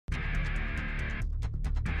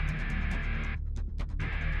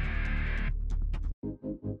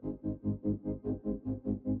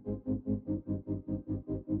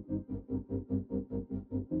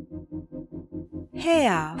Hey,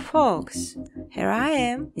 folks! Here I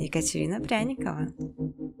am, Екатерина Пряникова.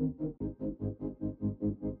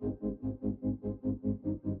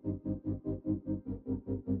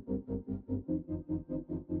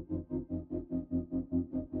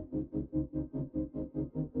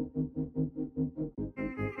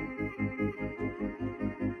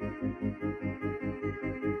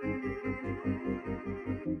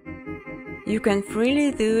 You can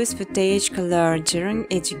freely use footage color during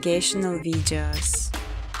educational videos.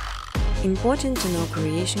 Important to know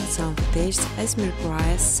creation some footage as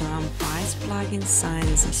requires some Python plugins sign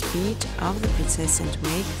the speed of the processing to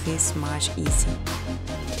make this much easier.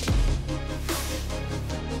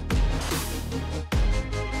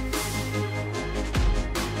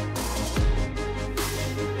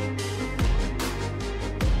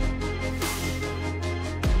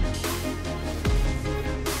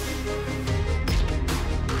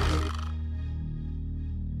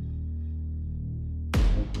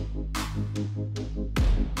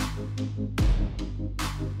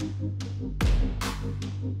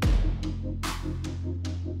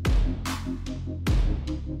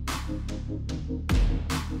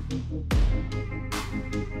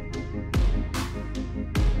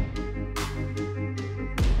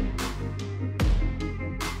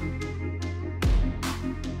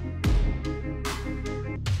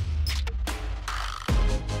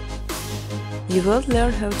 You will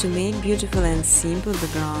learn how to make beautiful and simple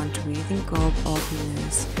background with in-scope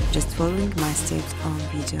openers, just following my steps on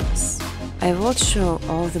videos. I will show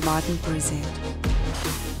all the button preset.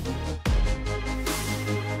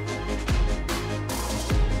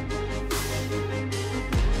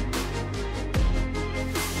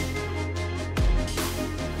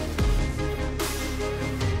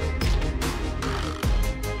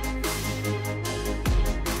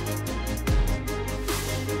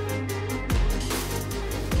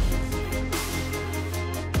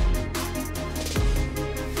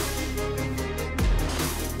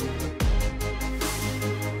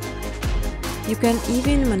 You can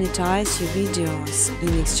even monetize your videos.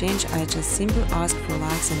 In exchange, I just simply ask for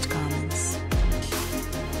likes and comments.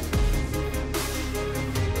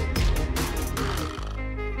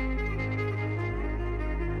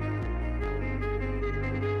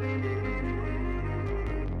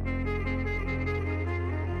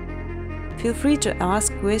 Feel free to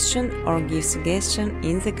ask questions or give suggestions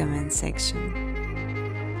in the comment section.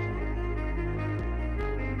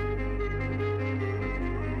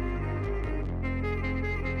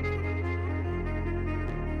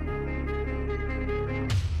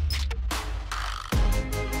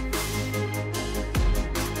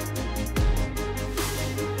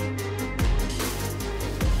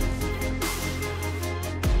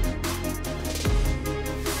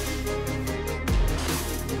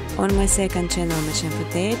 On my second channel, Machine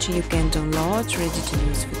Footage, you can download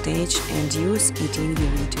ready-to-use footage and use it in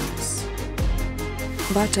your videos.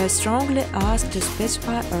 But I strongly ask to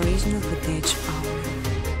specify original footage only.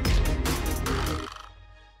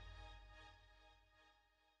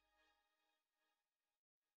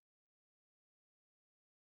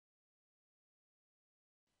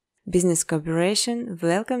 Business cooperation,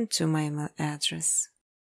 welcome to my email address.